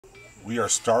We are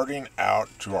starting out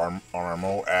to on our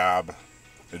Moab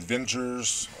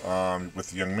adventures with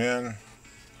the young men.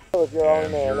 And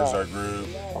here's our group.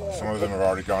 Some of them have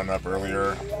already gone up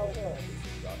earlier.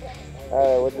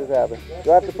 Alright, what just happened?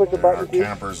 Do I have to push the button? Our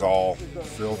campers all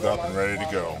filled up and ready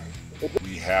to go.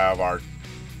 We have our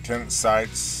tent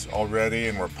sites all ready,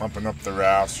 and we're pumping up the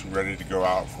rafts, ready to go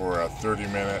out for a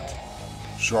 30-minute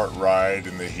short ride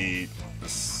in the heat.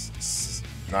 It's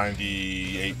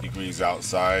 98 degrees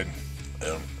outside.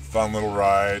 Fun little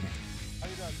ride. How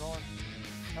you guys going?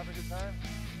 Having a good time?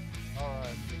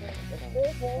 Alright.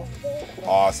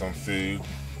 Awesome food.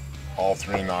 All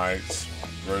 3 nights.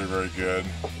 Very, very good.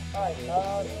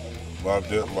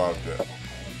 Loved it, loved it.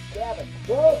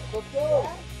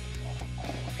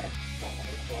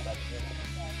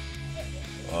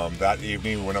 That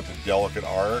evening we went up to Delicate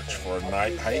Arch for a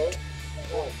night hike.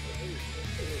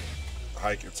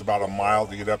 It's about a mile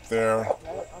to get up there.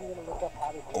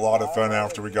 A lot of fun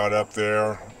after we got up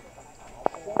there.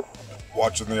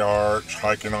 Watching the arch,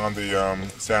 hiking on the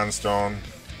sandstone.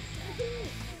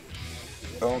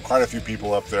 Quite a few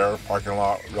people up there. Parking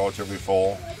lot relatively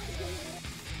full.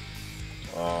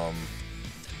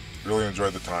 Really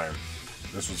enjoyed the time.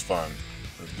 This was fun.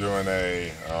 Doing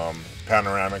a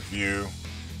panoramic view,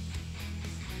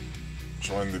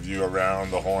 showing the view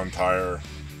around the whole entire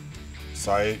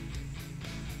site.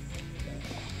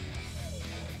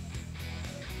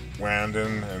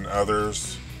 Wandon and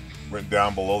others went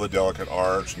down below the Delicate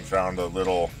Arch and found a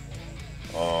little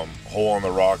hole in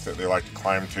the rock that they like to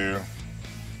climb to.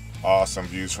 Awesome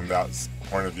views from that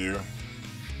point of view.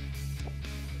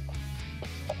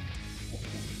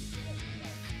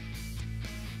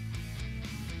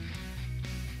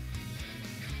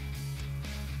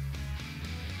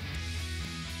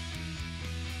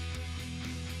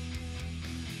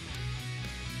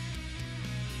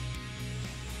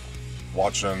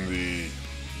 Watching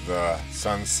the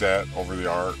sunset over the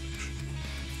arch.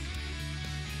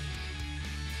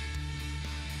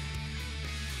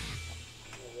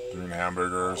 Doing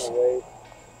hamburgers.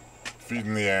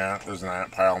 Feeding the ant. There's an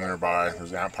ant pile nearby.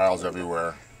 There's ant piles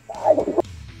everywhere.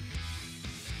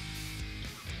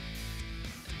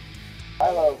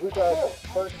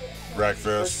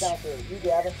 Breakfast.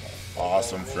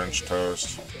 Awesome French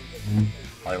toast.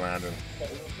 Hi, Landon.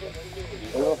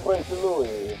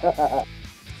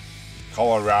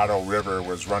 Colorado River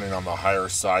was running on the higher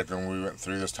side when we went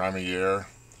through this time of year.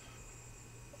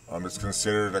 It's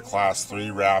considered a class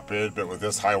 3 rapid, but with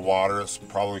this high water, it's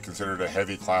probably considered a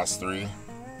heavy class 3.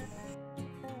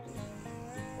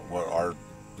 It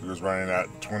was running at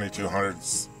 2200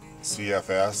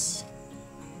 CFS.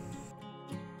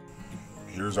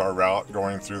 Here's our route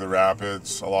going through the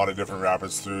rapids. A lot of different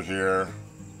rapids through here.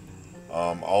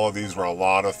 All of these were a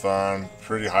lot of fun.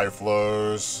 Pretty high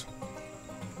flows.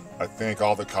 I think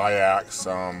all the kayaks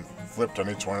flipped on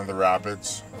each one of the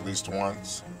rapids at least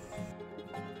once.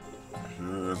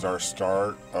 Here is our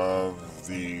start of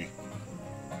the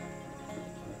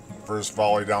first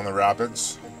volley down the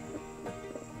rapids.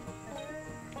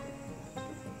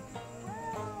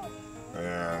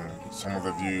 And some of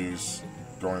the views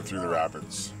going through the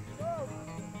rapids.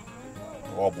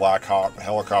 Well, Black Hawk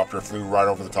helicopter flew right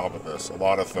over the top of us. A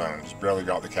lot of fun. Just barely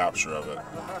got the capture of it.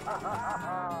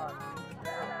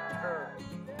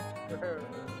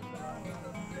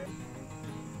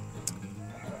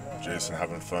 Jason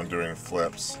having fun doing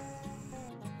flips.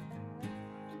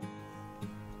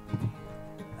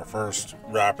 Our first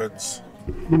rapids.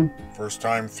 First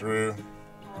time through.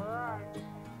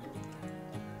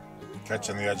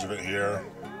 Catching the edge of it here.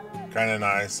 Kind of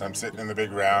nice. I'm sitting in the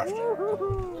big raft.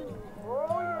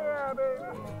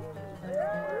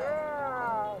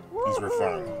 These were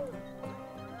fun.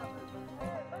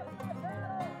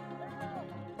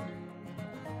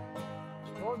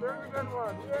 Oh, there's a good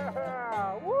one.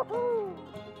 Yeah! Woohoo!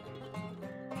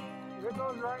 It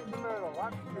goes right in the middle.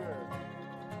 That's good.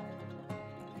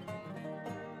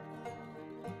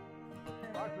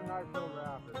 That's a nice little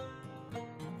rapid.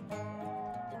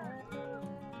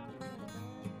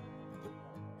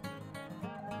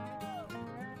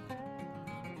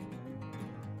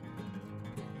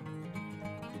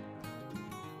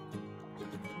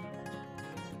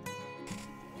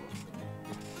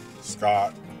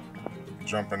 Scott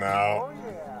jumping out,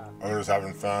 others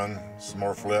having fun, some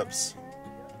more flips.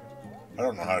 I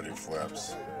don't know how to do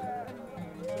flips.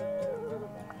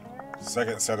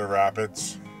 Second set of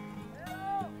rapids.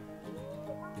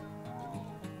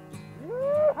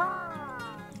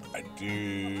 I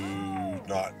do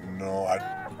not know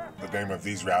the name of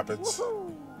these rapids.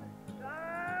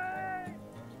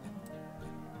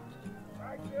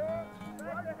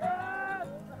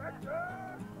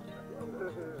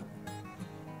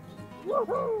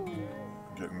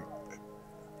 Getting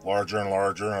larger and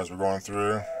larger as we're going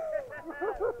through.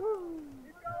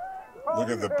 Look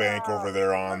at the bank over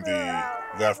there on the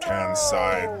left-hand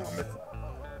side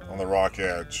on the rock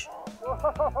edge.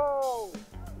 Oh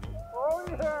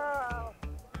yeah!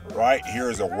 Right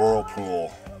here is a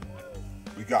whirlpool.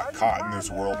 We got caught in this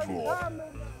whirlpool.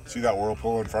 See that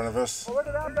whirlpool in front of us? Look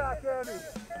at that back, Andy.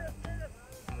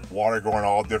 Water going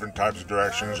all different types of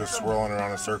directions, just swirling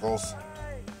around in circles.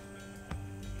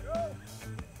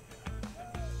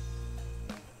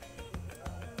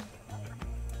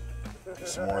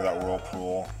 Some more of that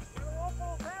whirlpool.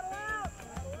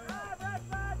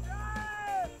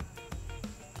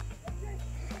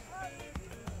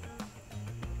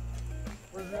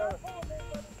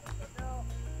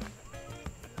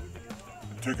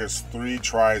 It took us 3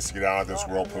 tries to get out of this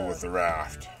whirlpool with the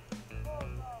raft.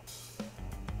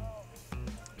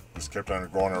 Just kept on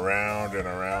going around and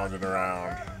around and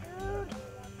around.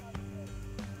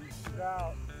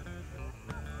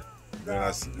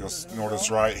 Then you'll notice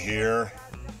right here,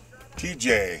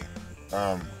 TJ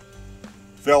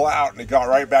fell out and he got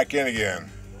right back in again.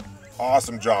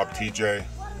 Awesome job, TJ.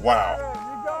 Wow. You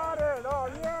got it. Oh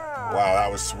yeah. Wow,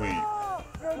 that was sweet.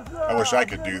 I wish I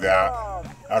could do that.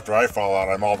 After I fall out,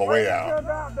 I'm all the way out.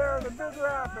 Out there in the big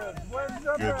rapids.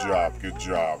 Good job, good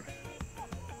job.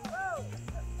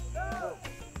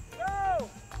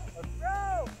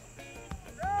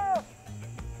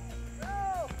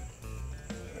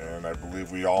 And I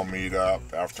believe we all meet up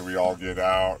after we all get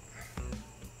out.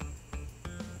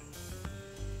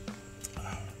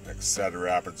 Next set of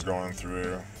rapids going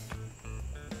through.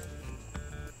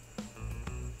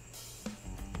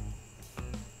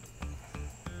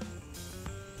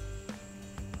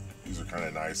 These are kind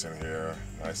of nice in here,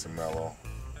 nice and mellow.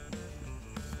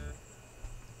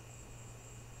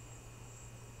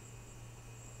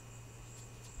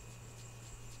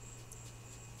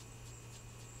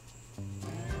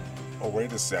 Oh,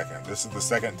 wait a second. This is the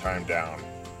second time down.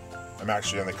 I'm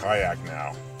actually in the kayak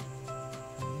now.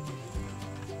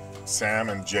 Sam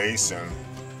and Jason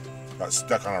got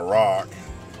stuck on a rock,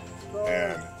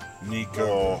 and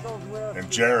Nico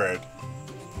and Jared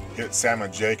hit Sam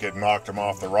and Jake and knocked him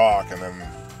off the rock, and then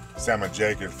Sam and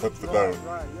Jake had flipped the boat.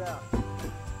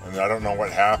 And I don't know what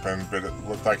happened, but it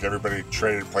looked like everybody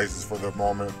traded places for the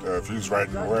moment of who's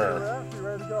riding where.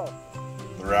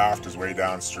 The raft is way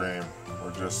downstream.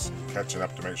 We're just catching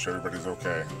up to make sure everybody's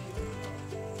okay.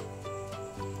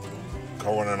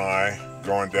 Cohen and I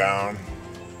going down.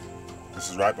 This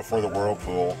is right before the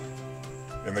whirlpool.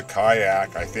 In the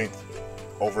kayak, I think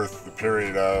over the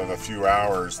period of a few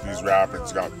hours, these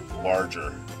rapids got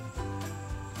larger.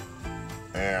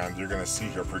 And you're going to see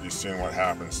here pretty soon what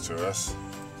happens to us.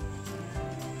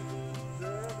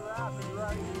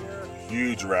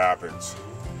 Huge rapids.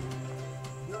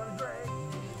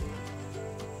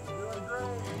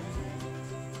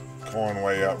 Going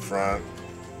way up front.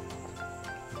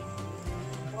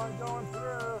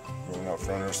 Going up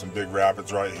front, there's some big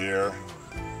rapids right here.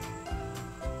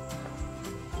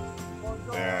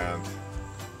 And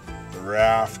the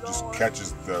raft just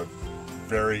catches the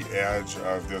very edge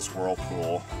of this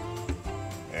whirlpool,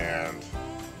 and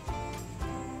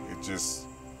it just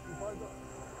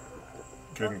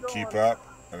couldn't keep up,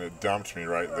 and it dumped me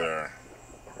right there.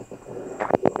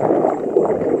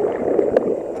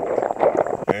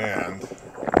 And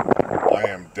I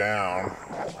am down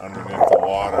underneath the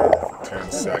water for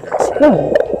 10 seconds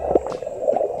here.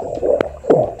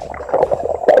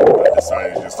 I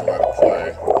decided just to let it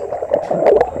play.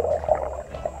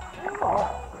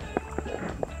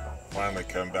 Finally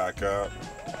come back up.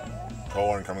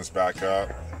 Colin comes back up.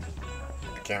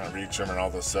 I can't reach him, and all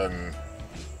of a sudden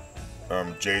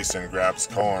Jason grabs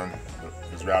Colin.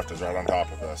 His raft is right on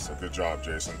top of us. So good job,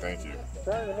 Jason. Thank you.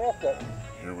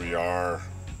 Here we are.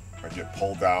 I get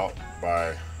pulled out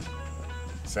by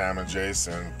Sam and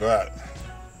Jason, but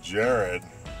Jared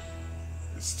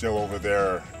is still over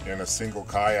there in a single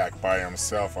kayak by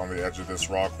himself on the edge of this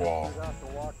rock wall.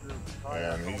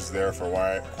 And he's there for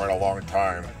quite a long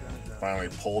time. Finally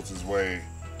pulls his way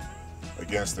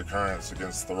against the currents,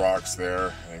 against the rocks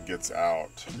there, and gets out.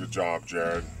 Good job,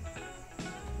 Jared.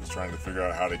 Just trying to figure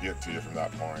out how to get to you from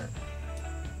that point.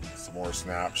 Some more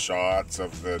snapshots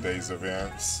of the day's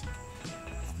events.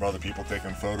 From other people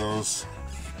taking photos.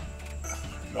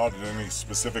 Not in any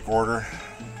specific order.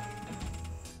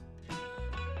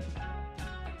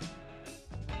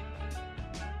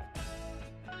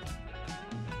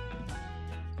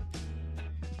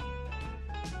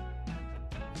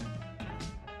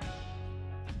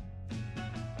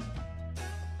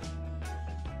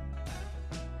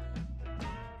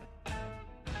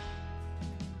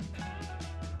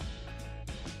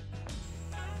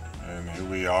 And here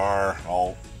we are,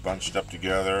 all bunched up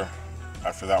together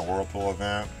after that whirlpool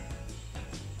event.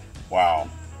 Wow.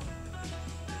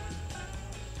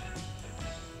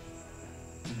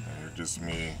 And here's just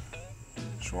me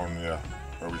showing you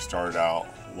where we started out,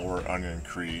 Lower Onion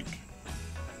Creek,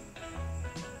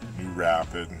 New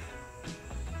Rapid,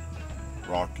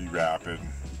 Rocky Rapid.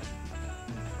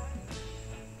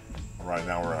 Right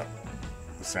now we're at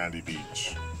the sandy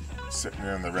beach. Sitting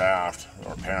in the raft,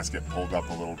 our pants get pulled up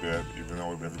a little bit, even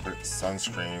though we've put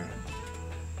sunscreen.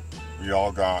 We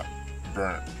all got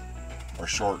burnt. Our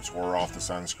shorts wore off the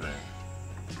sunscreen.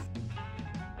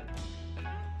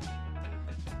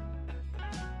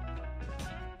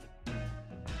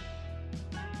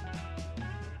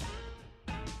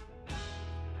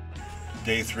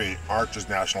 Day 3, Arches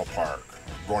National Park.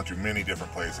 We're going to many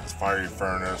different places. Fiery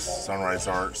Furnace, Sunrise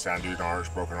Arch, Sand Dune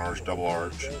Arch, Broken Arch, Double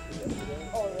Arch.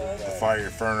 The Fiery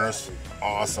Furnace,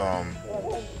 awesome.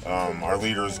 Our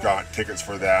leaders got tickets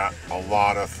for that. A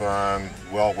lot of fun,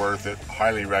 well worth it,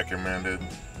 highly recommended.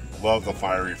 Love the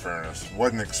Fiery Furnace.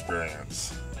 What an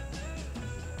experience.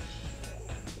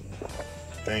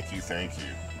 Thank you, thank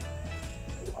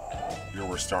you. Here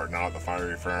we're starting out at the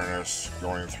Fiery Furnace,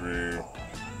 going through.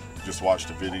 Just watched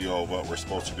a video of what we're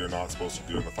supposed to do, not supposed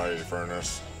to do in the Fiery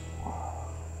Furnace.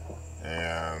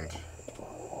 And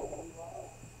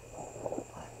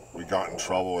we got in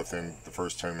trouble within the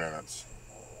first 10 minutes.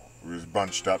 We was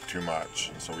bunched up too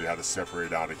much, so we had to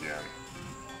separate out again.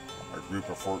 Our group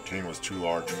of 14 was too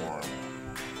large for them.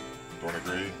 Don't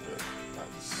agree? But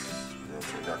that's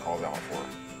what we got called out for.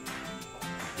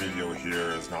 The video here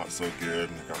is not so good.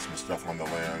 Got some stuff on the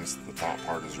lens. The top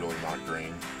part is really not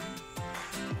green.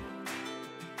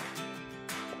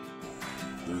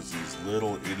 There's these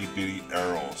little itty bitty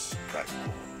arrows that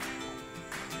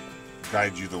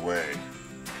guide you the way,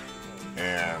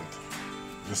 and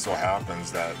just so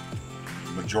happens that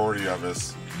the majority of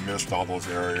us missed all those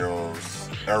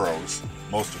arrows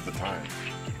most of the time.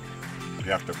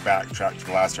 You have to backtrack to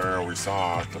the last arrow we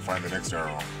saw to find the next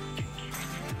arrow.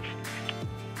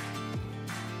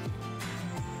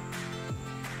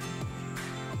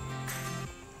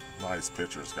 Nice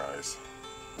pictures, guys.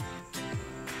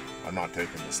 I'm not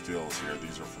taking the stills here,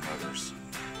 these are from others.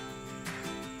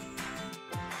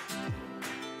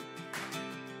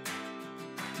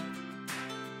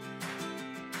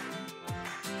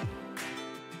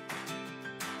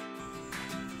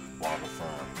 Lot of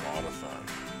fun, lot of fun.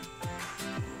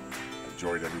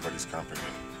 Enjoyed everybody's company.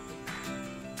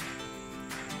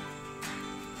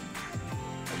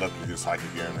 I'd love to do this hike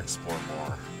again and explore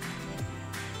more.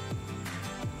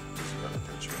 Here's another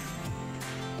picture.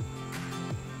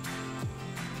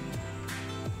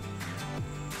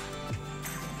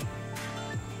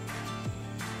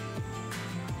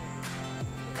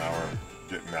 Now we're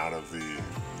getting out of the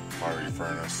Fiery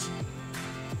Furnace.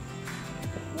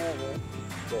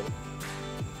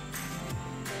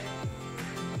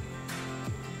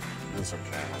 Doing some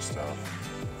camera stuff.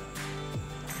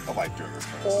 I like doing this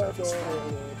kind of stuff. It's fun.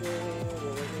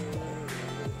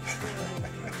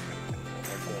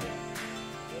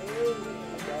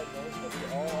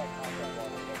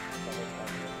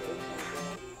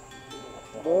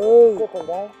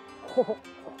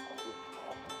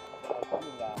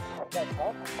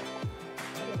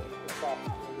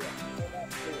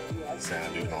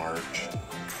 Sand Dune Arch.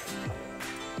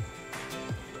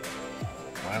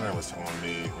 Lana was telling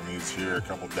me when he was here a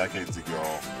couple decades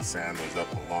ago, the sand was up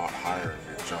a lot higher and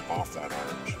you'd jump off that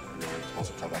arch. You were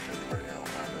supposed to tell that to everybody else.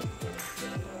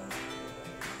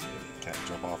 Can't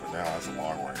jump off it now, that's a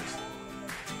long ways.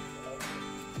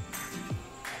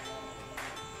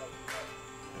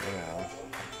 Yeah.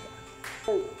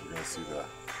 We're gonna see the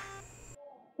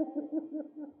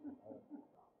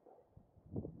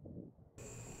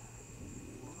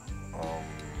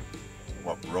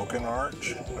what, Broken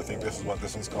Arch? I think this is what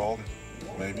this one's called,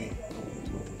 maybe.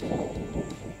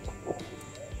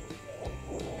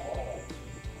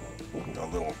 A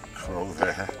little crow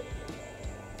there.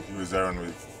 He was there when we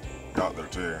got there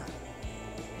too.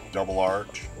 Double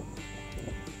Arch.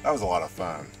 That was a lot of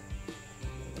fun.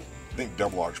 I think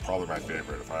Double Arch is probably my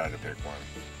favorite if I had to pick one.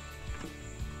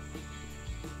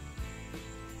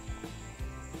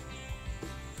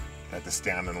 Had to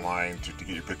stand in line to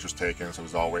get your pictures taken, so we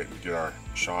was all waiting to get our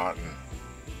shot and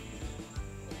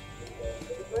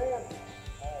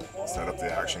set up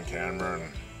the action camera,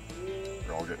 and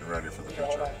we're all getting ready for the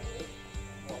picture.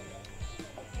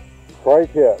 Strike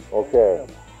hit, okay.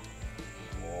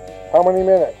 How many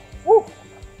minutes? Woo.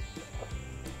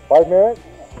 5 minutes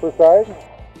per side?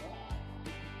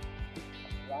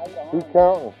 Who's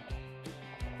counting?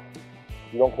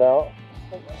 You don't count?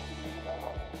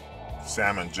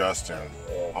 Sam and Justin.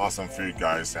 Awesome feed,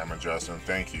 guys. Sam and Justin.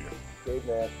 Thank you. Great,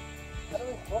 man.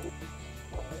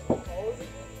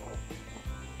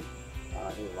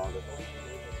 He's longer.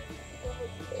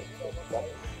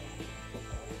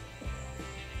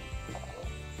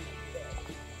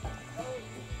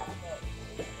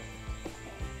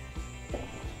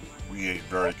 We ate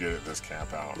very good at this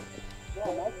camp out.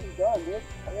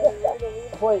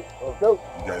 Wait, go.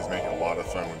 You guys make it a lot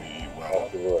of fun when you eat well.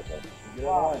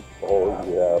 Oh,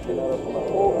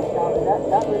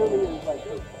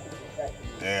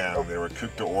 yeah. And they were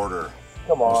cooked to order.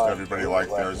 Come on. Most everybody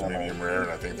liked theirs medium rare,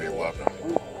 and I think they loved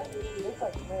them.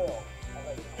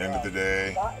 End of the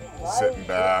day, sitting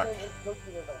back,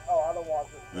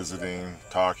 visiting,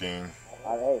 talking.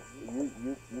 Hey,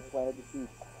 you planted the seed.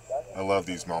 I love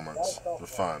these moments. They're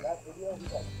fun.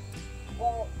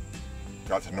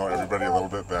 Got to know everybody a little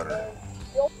bit better.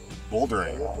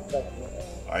 Bouldering.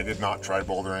 I did not try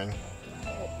bouldering.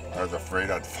 I was afraid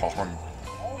I'd fall and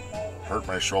hurt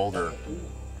my shoulder.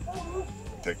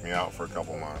 Take me out for a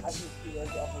couple months.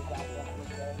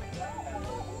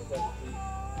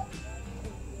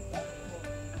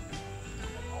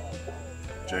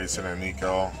 Jason and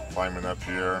Nico climbing up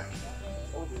here.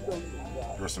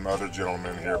 There were some other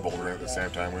gentlemen here bouldering at the same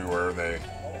time we were.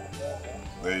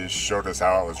 They showed us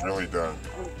how it was really done.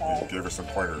 They gave us some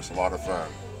pointers. A lot of fun.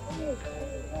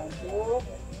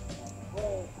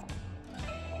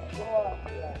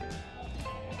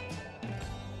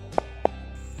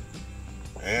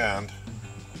 And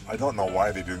I don't know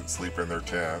why they didn't sleep in their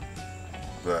tent,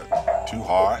 but too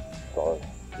hot.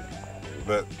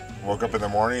 But woke up in the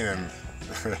morning and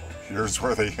here's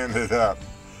where they ended up.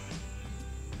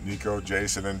 Nico,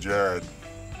 Jason, and Jared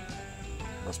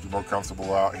must be more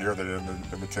comfortable out here than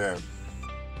in the tent.